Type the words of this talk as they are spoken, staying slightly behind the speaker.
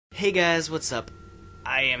Hey guys, what's up?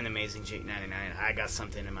 I am an amazing Jake99. I got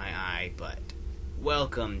something in my eye, but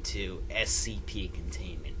welcome to SCP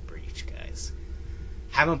Containment Breach, guys.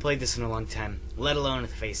 Haven't played this in a long time, let alone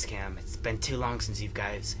with a face cam. It's been too long since you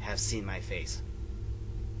guys have seen my face.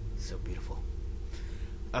 So beautiful.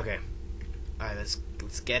 Okay. Alright, let's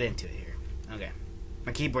get into it here. Okay.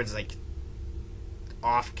 My keyboard's like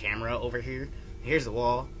off camera over here. Here's the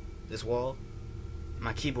wall. This wall.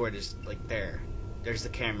 My keyboard is like there. There's the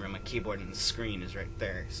camera, my keyboard, and the screen is right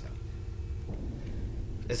there, so.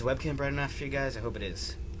 Is the webcam bright enough for you guys? I hope it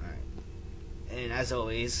is. Alright. And as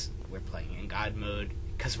always, we're playing in God mode,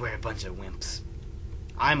 because we're a bunch of wimps.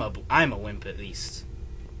 I'm a wimp, at least.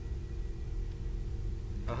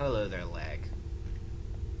 Oh, hello there, lag.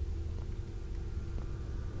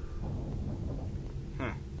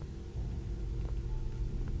 Huh.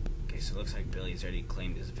 Okay, so it looks like Billy's already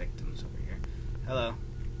claimed his victims over here. Hello.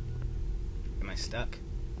 Am I stuck?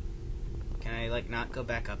 Can I, like, not go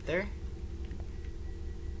back up there?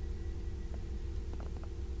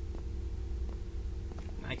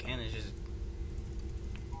 I can, it's just...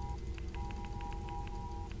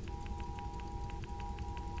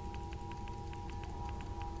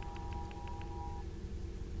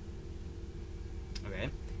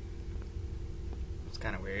 Okay. It's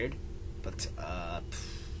kind of weird. But,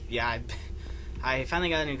 yeah, I finally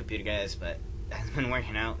got a new computer, guys, but it hasn't been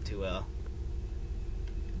working out too well.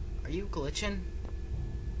 Are you glitching?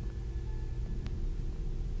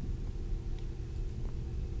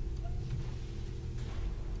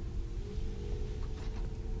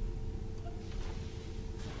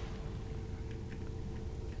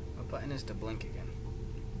 What button is to blink again?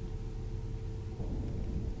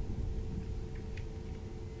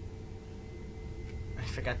 I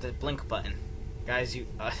forgot the blink button. Guys,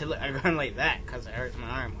 I'm going like that because it hurts my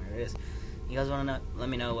arm where it is. You guys want to let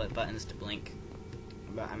me know what buttons to blink?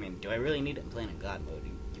 But, I mean, do I really need it? I'm playing in God mode.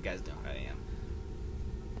 You guys know how I am.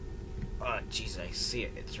 Oh, jeez, I see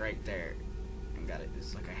it. It's right there. I got it.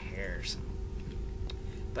 It's like a hair or something.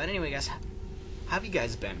 But anyway, guys, how have you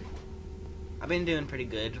guys been? I've been doing pretty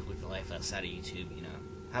good with the life outside of YouTube, you know.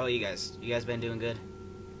 How about you guys? You guys been doing good?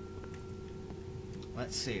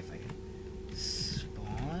 Let's see if I can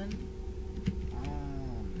spawn.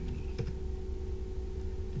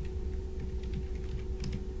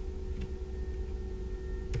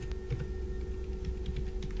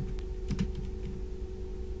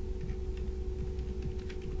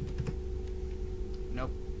 Nope.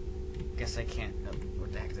 Guess I can't. Oh,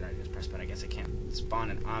 what the heck did I just press? But I guess I can't spawn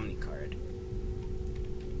an Omni card.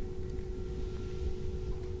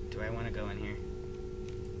 Do I want to go in here?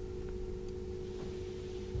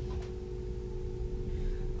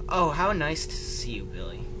 Oh, how nice to see you,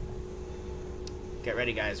 Billy. Get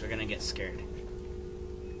ready, guys. We're gonna get scared.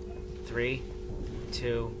 3,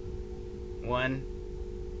 2, 1.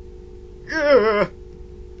 Yeah!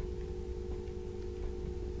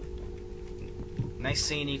 Nice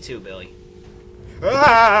seeing you too, Billy.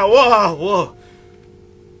 Ah! Whoa! Whoa!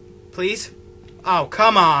 Please? Oh,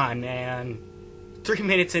 come on, man. 3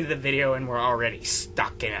 minutes into the video and we're already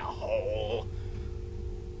stuck in a hole.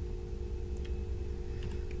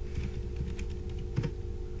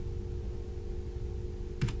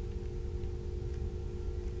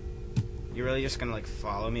 You really just gonna, like,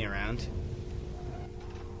 follow me around?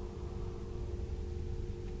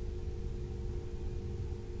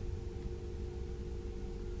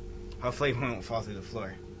 Hopefully we won't fall through the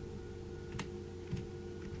floor.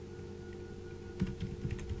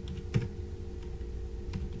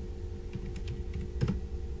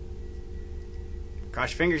 Cross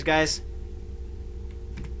your fingers, guys.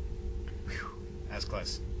 Whew, that was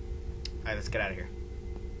close. Alright, let's get out of here.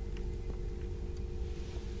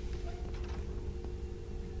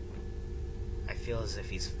 I feel as if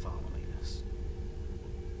he's following us.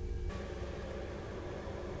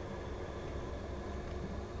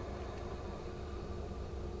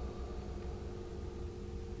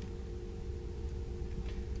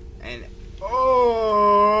 And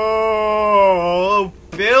oh,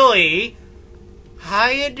 Billy, how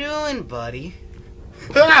you doing, buddy?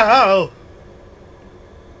 Oh,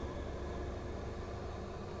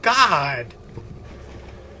 God!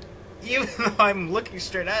 Even though I'm looking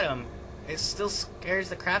straight at him, it still scares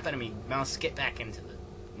the crap out of me. Mouse, get back into the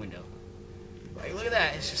window. Like, look at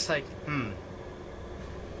that. It's just like,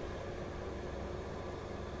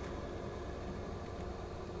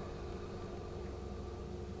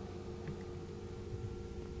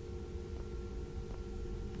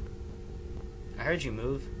 I heard you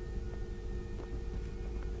move.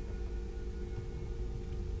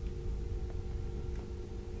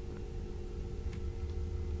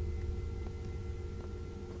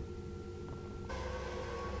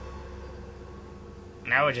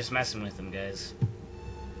 Now we're just messing with him, guys.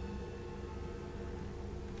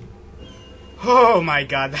 Oh my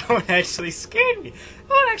god, that one actually scared me. That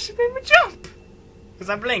one actually made me jump. Because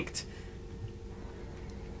I blinked.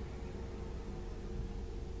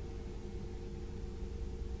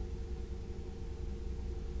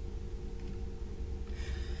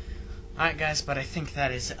 Alright guys, but I think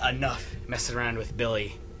that is enough messing around with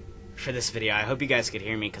Billy for this video. I hope you guys could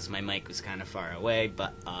hear me because my mic was kind of far away,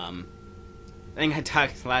 but I think I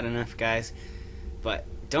talked loud enough, guys. But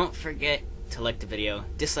don't forget to like the video,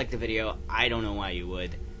 dislike the video. I don't know why you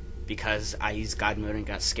would, because I used God mode and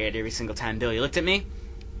got scared every single time Billy looked at me.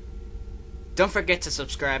 Don't forget to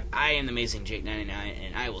subscribe. I am the Amazing Jake 99,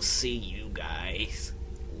 and I will see you guys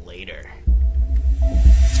later.